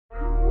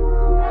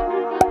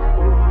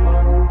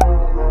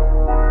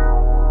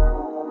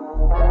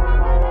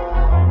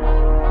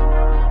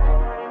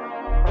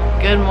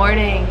Good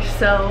morning.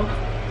 So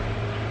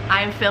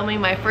I'm filming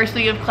my first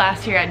week of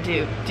class here at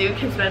Duke. Duke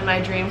has been my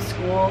dream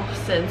school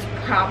since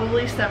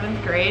probably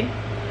 7th grade.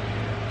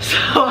 So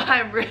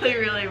I'm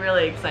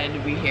really excited to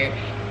be here.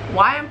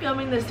 Why I'm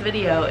filming this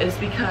video is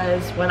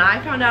because when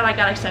I found out I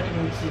got accepted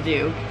into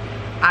Duke,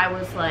 I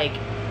was like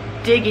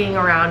digging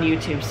around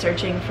YouTube,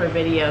 searching for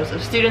videos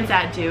of students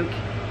at Duke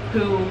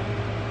who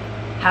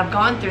have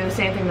gone through the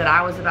same thing that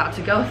I was about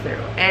to go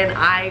through. And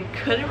I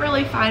couldn't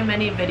really find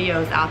many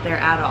videos out there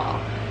at all.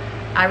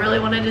 I really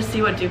wanted to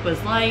see what Duke was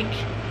like,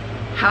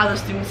 how the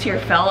students here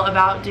felt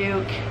about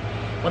Duke,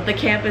 what the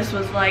campus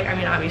was like. I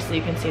mean, obviously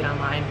you can see it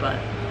online, but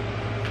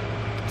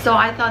so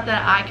I thought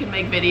that I could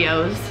make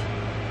videos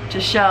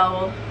to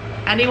show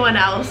anyone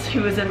else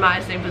who is in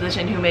my same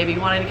position who maybe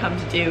wanted to come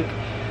to Duke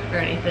or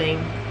anything,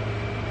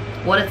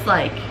 what it's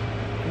like.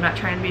 I'm not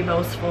trying to be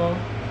boastful.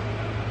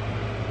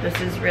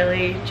 This is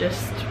really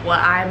just what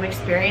I'm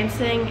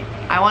experiencing.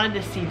 I wanted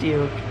to see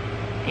Duke,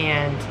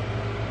 and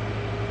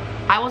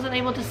I wasn't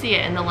able to see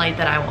it in the light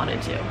that I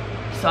wanted to.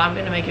 So I'm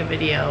gonna make a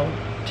video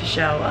to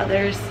show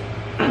others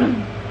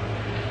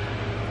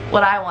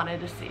what I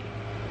wanted to see.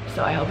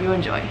 So I hope you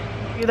enjoy.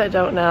 For you that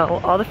don't know,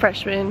 all the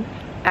freshmen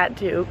at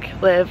Duke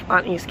live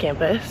on East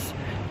Campus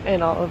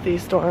in all of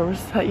these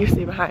dorms that you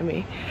see behind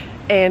me.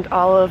 And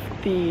all of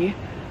the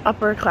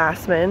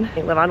upperclassmen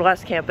live on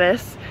West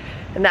Campus.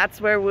 And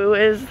that's where Woo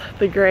is,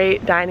 the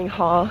great dining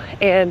hall.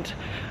 And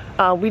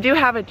we do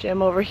have a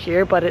gym over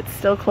here, but it's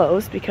still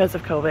closed because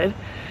of COVID.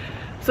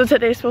 So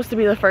today's supposed to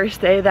be the first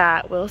day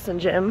that Wilson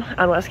Gym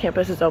on West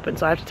Campus is open,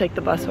 so I have to take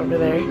the bus over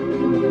there.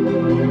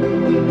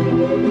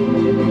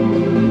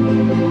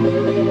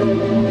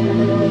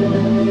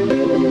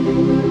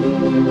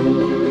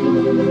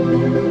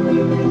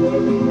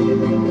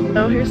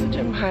 Oh, here's the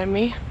gym behind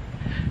me.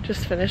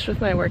 Just finished with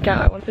my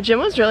workout. The gym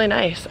was really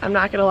nice, I'm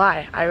not gonna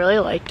lie. I really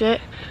liked it.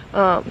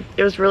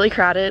 It was really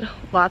crowded,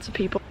 lots of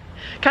people.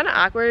 Kind of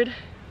awkward,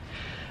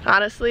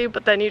 honestly,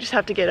 but then you just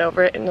have to get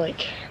over it and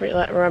like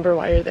remember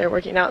why you're there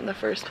working out in the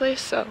first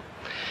place. So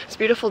it's a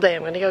beautiful day.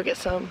 I'm gonna go get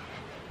some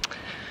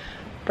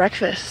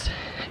breakfast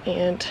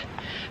and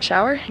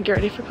shower and get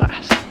ready for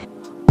class.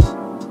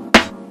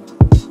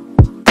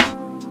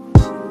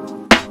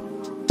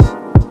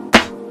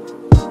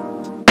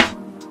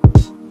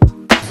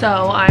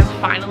 So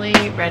I'm finally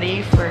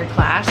ready for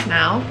class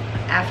now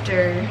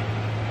after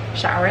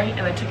showering,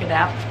 and I took a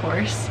nap, of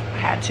course. I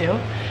had to.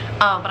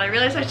 But I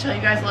realized I should tell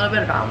you guys a little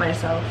bit about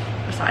myself,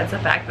 besides the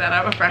fact that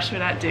I'm a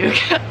freshman at Duke.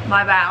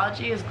 My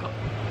biology is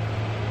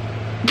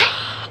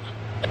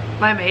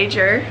my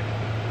major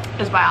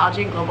is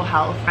biology and global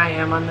health. I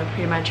am on the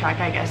pre-med track,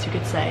 I guess you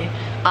could say.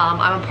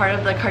 I'm a part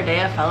of the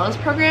Cardea Fellows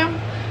program,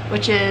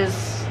 which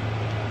is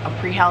a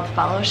pre-health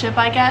fellowship,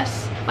 I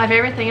guess. My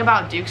favorite thing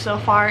about Duke so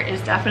far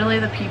is definitely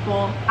the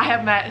people. I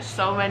have met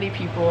so many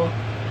people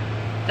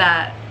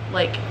that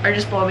like are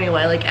just blowing me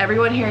away. Like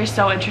everyone here is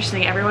so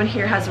interesting. Everyone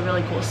here has a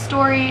really cool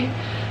story.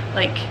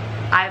 Like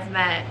I've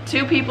met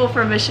 2 people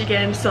from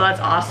Michigan, so that's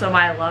awesome.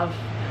 I love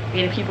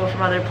meeting people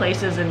from other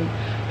places and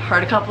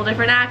heard a couple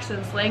different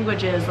accents,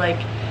 languages. Like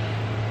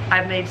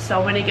I've made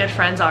so many good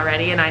friends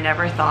already, and I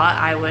never thought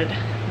I would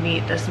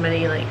meet this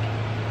many like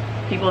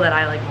people that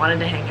I like wanted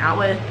to hang out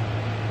with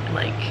and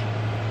like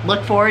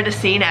look forward to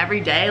seeing every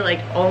day, like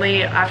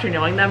only after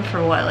knowing them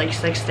for what, like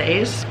 6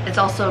 days. It's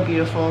also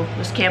beautiful.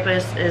 This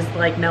campus is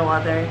like no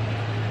other.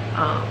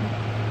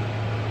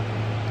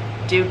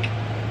 Duke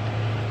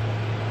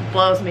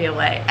blows me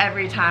away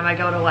every time I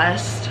go to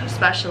West,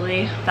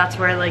 especially. That's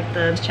where like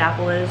the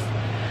chapel is.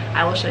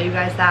 I will show you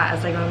guys that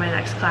as I go to my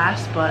next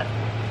class,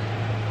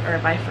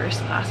 or my first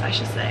class I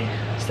should say.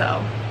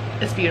 So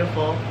it's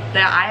beautiful.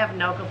 I have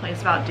no complaints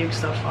about Duke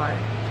so far.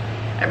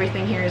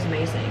 Everything here is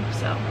amazing.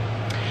 So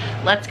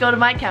let's go to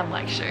my chem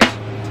lecture.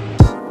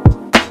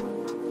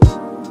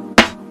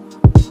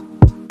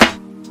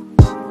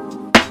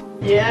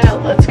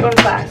 Yeah, let's go to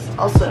class.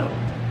 Also,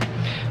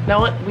 know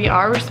what? We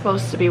are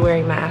supposed to be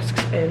wearing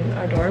masks in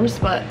our dorms,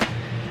 but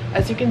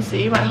as you can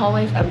see, my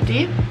hallway's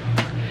empty.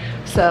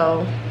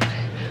 So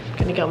I'm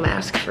gonna go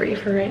mask free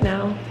for right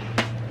now.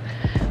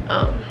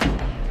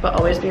 But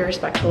always be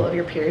respectful of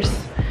your peers.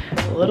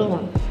 It's a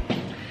little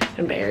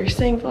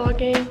embarrassing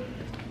vlogging.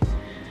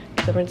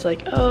 Everyone's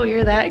like, oh,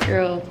 you're that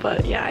girl,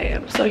 but yeah, I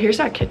am. So here's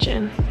our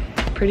kitchen,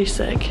 pretty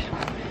sick.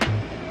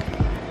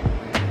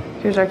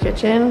 Here's our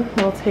kitchen,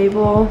 little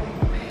table.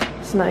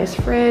 It's a nice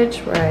fridge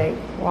where I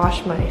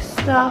wash my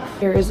stuff.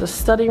 Here is a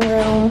study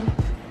room.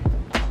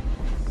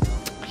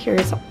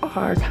 Here's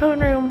our common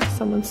room,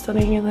 someone's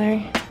studying in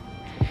there.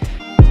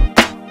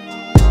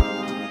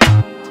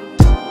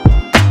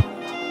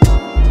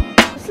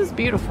 This is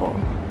beautiful.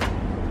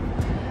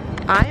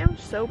 I am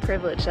so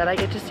privileged that I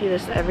get to see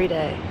this every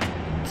day.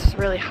 It's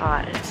really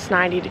hot. It's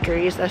 90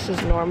 degrees. This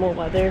is normal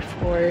weather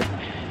for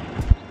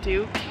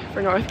Duke,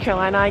 for North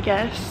Carolina, I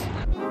guess.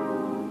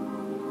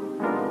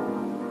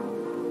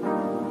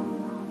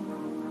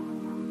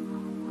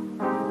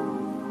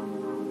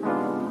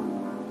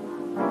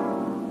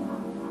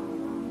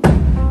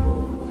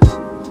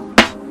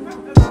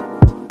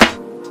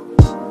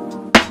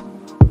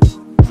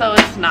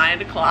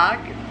 9 o'clock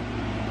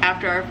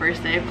after our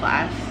first day of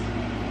class.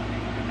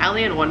 I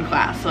only had one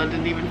class, so it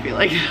didn't even feel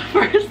like the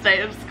first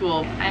day of school.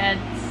 I had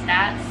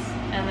stats,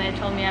 and they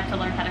told me I have to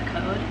learn how to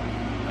code,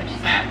 which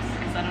sucks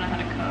because I don't know how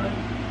to code.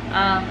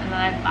 And then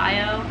I had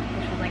bio,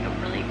 which was like a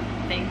really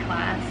big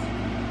class.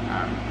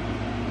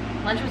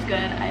 Lunch was good.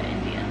 I had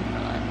Indian for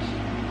lunch.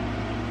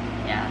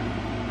 Yeah.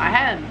 I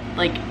had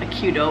like a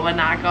Qdoba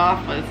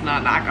knockoff, but it's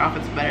not knockoff,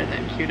 it's better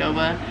than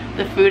Qdoba.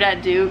 The food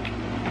at Duke,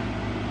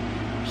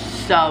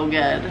 so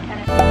good.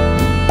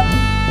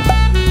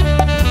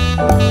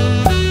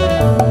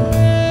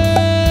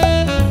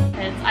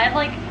 I have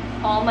like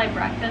all my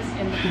breakfast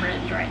in the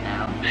fridge right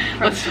now.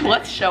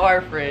 Let's show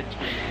our fridge.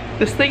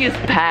 This thing is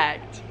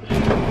packed.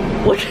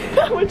 Look at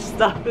how much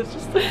stuff is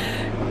just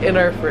in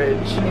our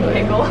fridge.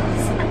 Pickles.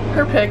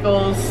 Her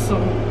pickles,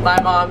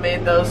 my mom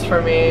made those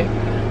for me.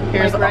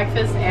 Here's my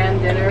breakfast and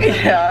dinner.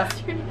 Yeah.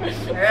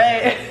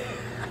 Alright.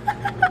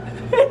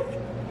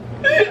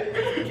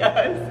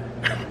 Guys.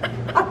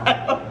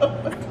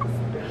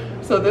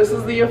 So this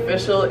is the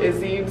official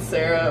Izzy and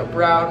Sarah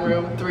Brown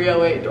Room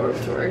 308 dorm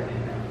tour.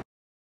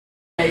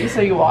 Okay,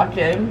 so you walk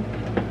in.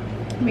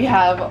 We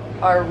have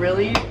our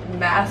really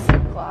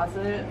massive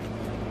closet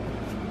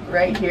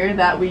right here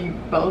that we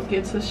both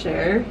get to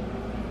share.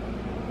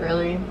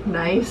 Really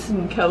nice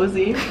and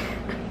cozy.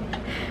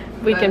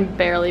 We can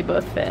barely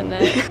both fit in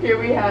it. Here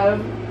we have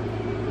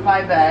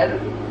my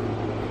bed.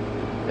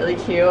 Really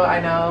cute, I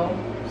know.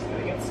 I'm just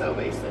gonna get so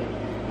basic.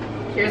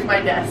 Here's my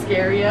desk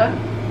area.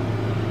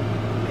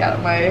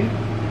 Got my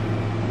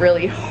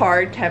really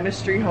hard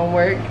chemistry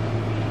homework.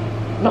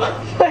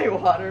 Not my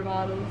water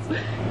bottles.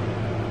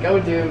 Go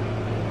Duke.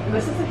 And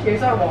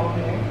here's our wall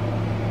mirror.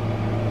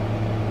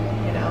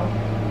 You know,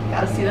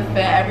 gotta see the fit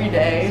every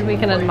day. So we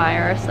can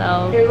admire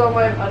ourselves. Here's all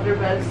my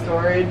underbed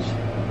storage.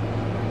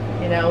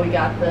 You know, we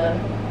got the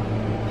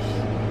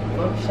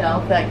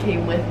bookshelf that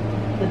came with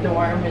the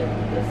dorm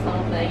and this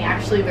little thing.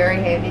 Actually very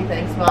handy.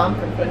 Thanks, Mom,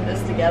 for putting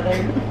this together.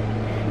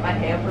 My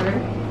hamper.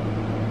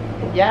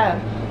 And yeah,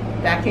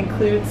 that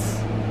concludes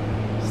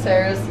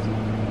Sarah's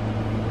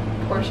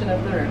portion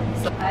of the room.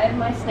 So I have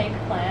my snake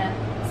plant.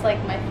 It's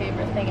like my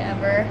favorite thing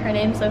ever. Her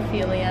name's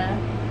Ophelia.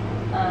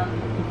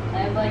 I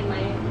have like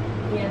my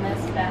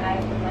EMS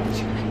bag with my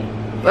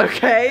tray.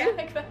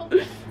 Okay.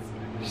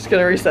 She's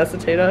gonna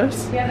resuscitate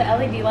us. We have the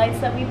LED lights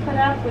that we put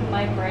up with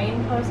my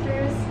brain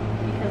posters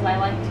because I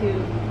like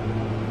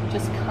to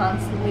just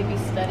constantly be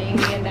studying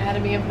the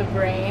anatomy of the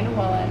brain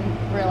while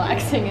I'm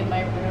relaxing in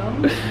my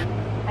room.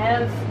 I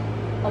have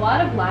a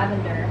lot of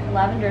lavender.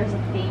 Lavender is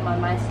a theme on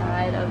my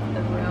side of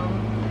the room.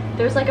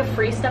 There's like a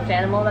free stuffed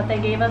animal that they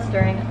gave us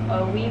during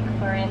O week,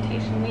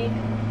 orientation week.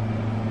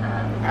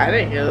 I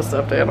didn't get a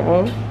stuffed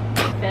animal.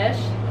 Fish.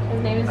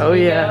 His name is Oh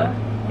Vigo. yeah.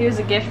 He was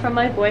a gift from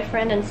my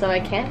boyfriend, and so I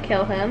can't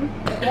kill him.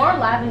 More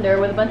lavender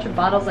with a bunch of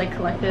bottles I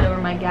collected over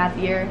my gap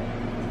year,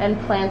 and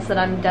plants that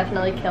I'm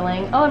definitely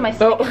killing. Oh, and my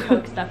stick and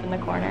coke stuff in the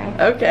corner.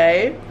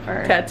 Okay.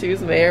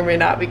 Tattoos may or may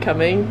not be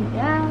coming.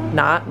 Yeah.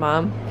 Not,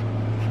 Mom.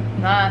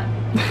 Not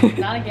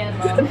again,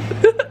 Mom.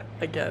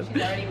 Again.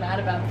 She's already mad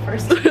about the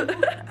first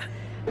one.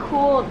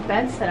 Cool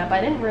bed setup. I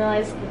didn't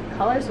realize the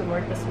colors would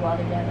work this well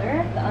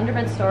together. The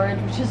underbed storage,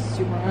 which is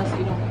super honest, so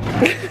you don't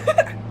look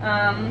at.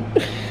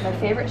 My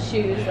favorite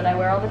shoes that I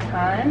wear all the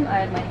time. I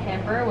have my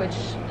hamper, which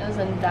is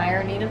in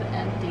dire need of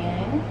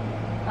emptying.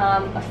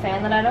 A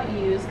fan that I don't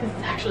use because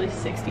it's actually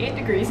 68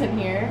 degrees in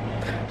here.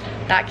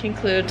 That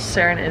concludes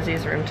Sarah and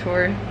Izzy's room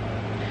tour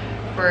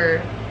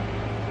for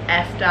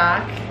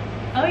FDoc.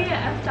 Oh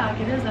yeah, FDoc.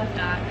 It is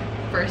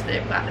FDoc. First day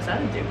of class. Is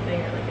that a Duke thing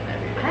or like an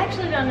everyday? I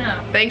actually don't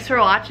know. Thanks for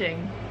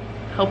watching.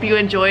 Hope you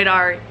enjoyed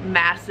our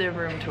massive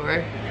room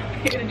tour.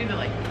 You're gonna do the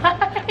like,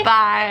 bye.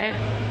 Bye.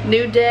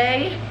 New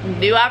day,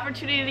 new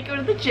opportunity to go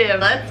to the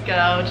gym. Let's go.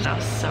 That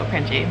was so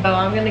cringy. So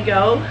I'm gonna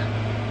go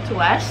to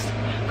West,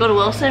 go to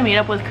Wilson, meet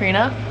up with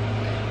Karina.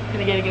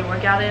 Gonna get a good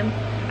workout in.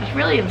 I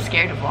really am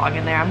scared to vlog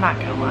in there, I'm not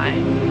gonna lie.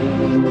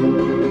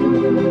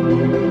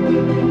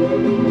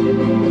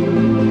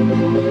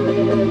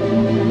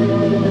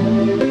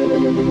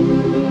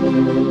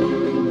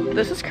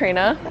 This is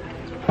Karina.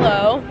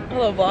 Hello.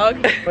 Hello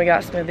vlog. We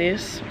got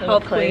smoothies.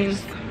 Health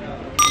queens.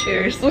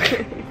 Cheers.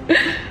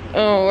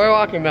 Oh, we're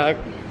walking back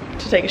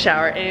to take a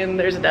shower and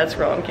there's a dead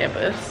squirrel on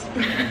campus.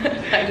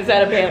 I just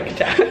had a panic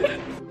attack.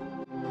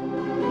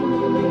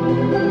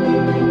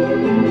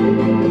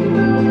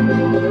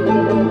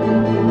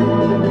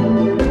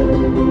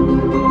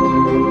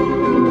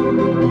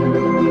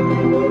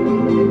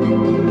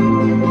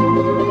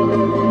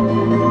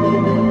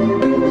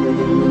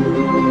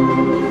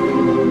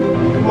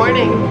 Good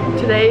morning.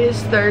 Today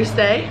is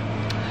Thursday.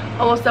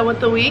 Almost done with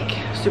the week.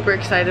 Super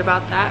excited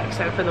about that.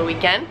 Excited for the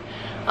weekend.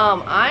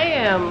 I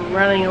am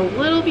running a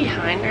little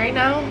behind right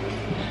now,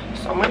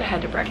 so I'm gonna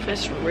head to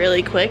breakfast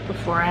really quick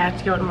before I have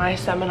to go to my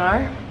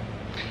seminar.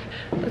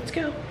 Let's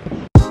go.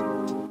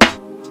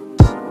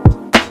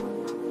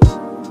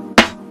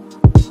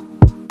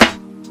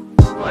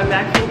 Well, I'm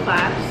back from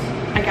class.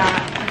 I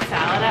got a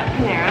salad at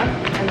Panera,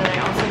 and then I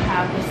also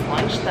have this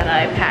lunch that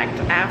I packed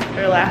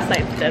after last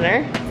night's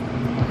dinner.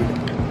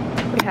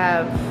 We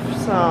have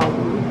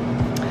some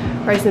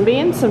rice and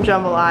beans, some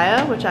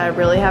jambalaya, which I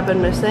really have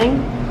been missing.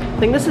 I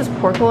think this is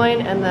pork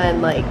loin, and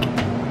then like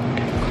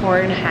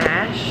corn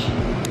hash.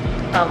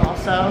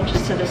 Also,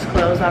 just to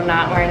disclose, I'm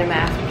not wearing a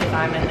mask because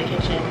I'm in the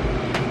kitchen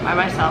by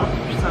myself,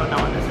 so no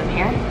one is in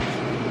here.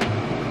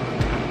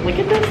 Look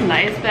at this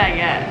nice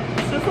baguette.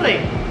 This is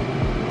like,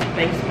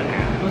 thanks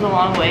Panera. It was a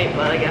long wait,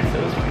 but I guess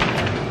it was worth it.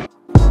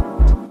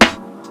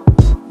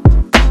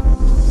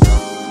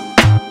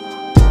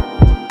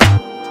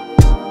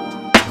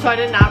 So I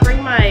did not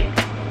bring my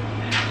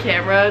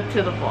camera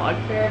to the vlog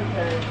fair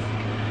because it's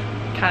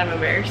kind of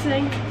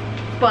embarrassing,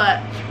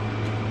 but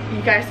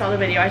you guys saw the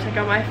video I took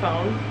on my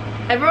phone.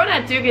 Everyone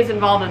at Duke is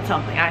involved in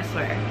something, I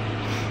swear.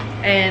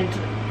 And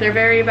they're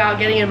very about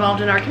getting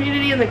involved in our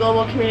community, in the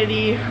global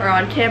community, or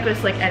on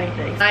campus, like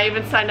anything. I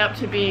even signed up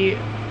to be,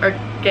 or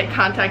get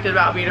contacted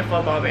about being a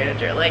football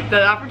manager. Like,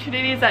 the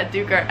opportunities at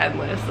Duke are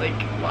endless. Like,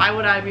 why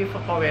would I be a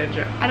football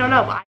manager? I don't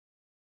know. I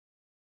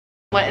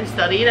went and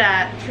studied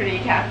at Trinity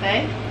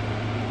Cafe.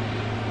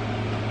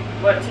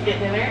 Went to get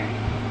dinner.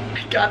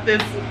 I got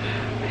this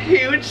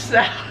huge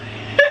salad.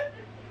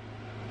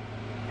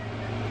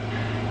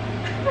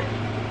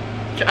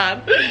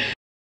 God.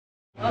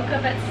 Woke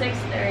up at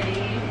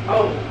 6:30.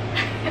 Oh.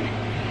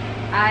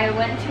 I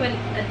went to a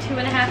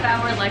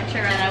 2.5-hour lecture,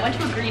 and I went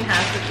to a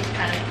greenhouse, which was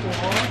kind of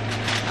cool.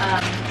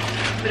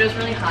 But it was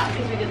really hot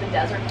because we did the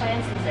desert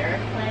plants and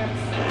xeric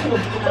plants.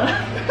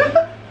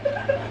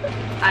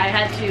 I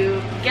had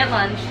to get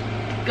lunch,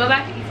 go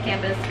back to East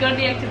Campus, go to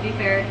the activity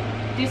fair,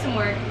 do some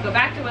work, go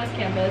back to West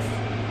Campus,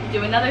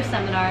 do another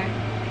seminar,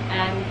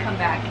 and come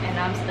back, and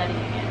now I'm studying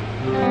again.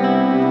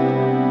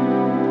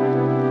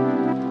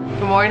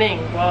 Good morning.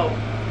 Whoa.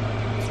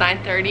 It's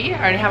 9:30. I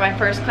already have my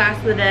first class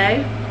of the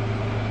day.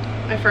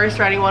 My first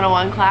Writing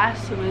 101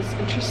 class. It was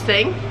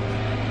interesting.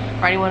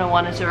 Writing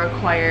 101 is a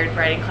required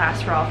writing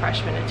class for all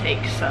freshmen to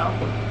take, so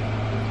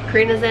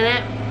Karina's in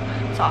it.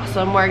 It's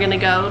awesome. We're gonna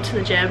go to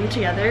the gym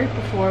together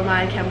before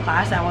my chem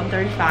class at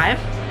 1:35.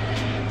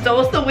 It's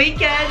almost the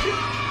weekend,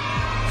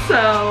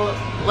 so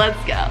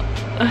let's go.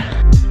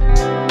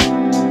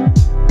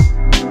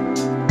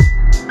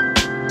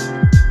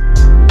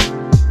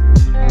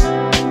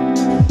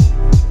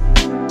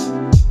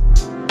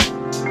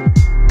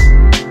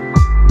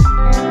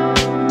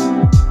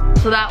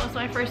 So that was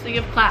my first week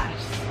of class.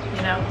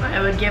 You know, I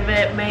would give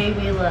it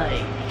maybe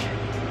like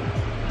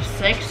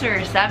 6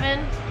 or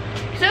 7,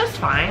 because it was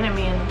fine. I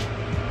mean,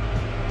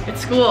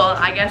 it's school.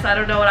 I guess I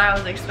don't know what I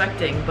was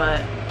expecting,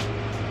 but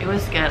it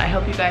was good. I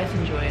hope you guys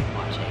enjoyed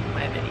watching.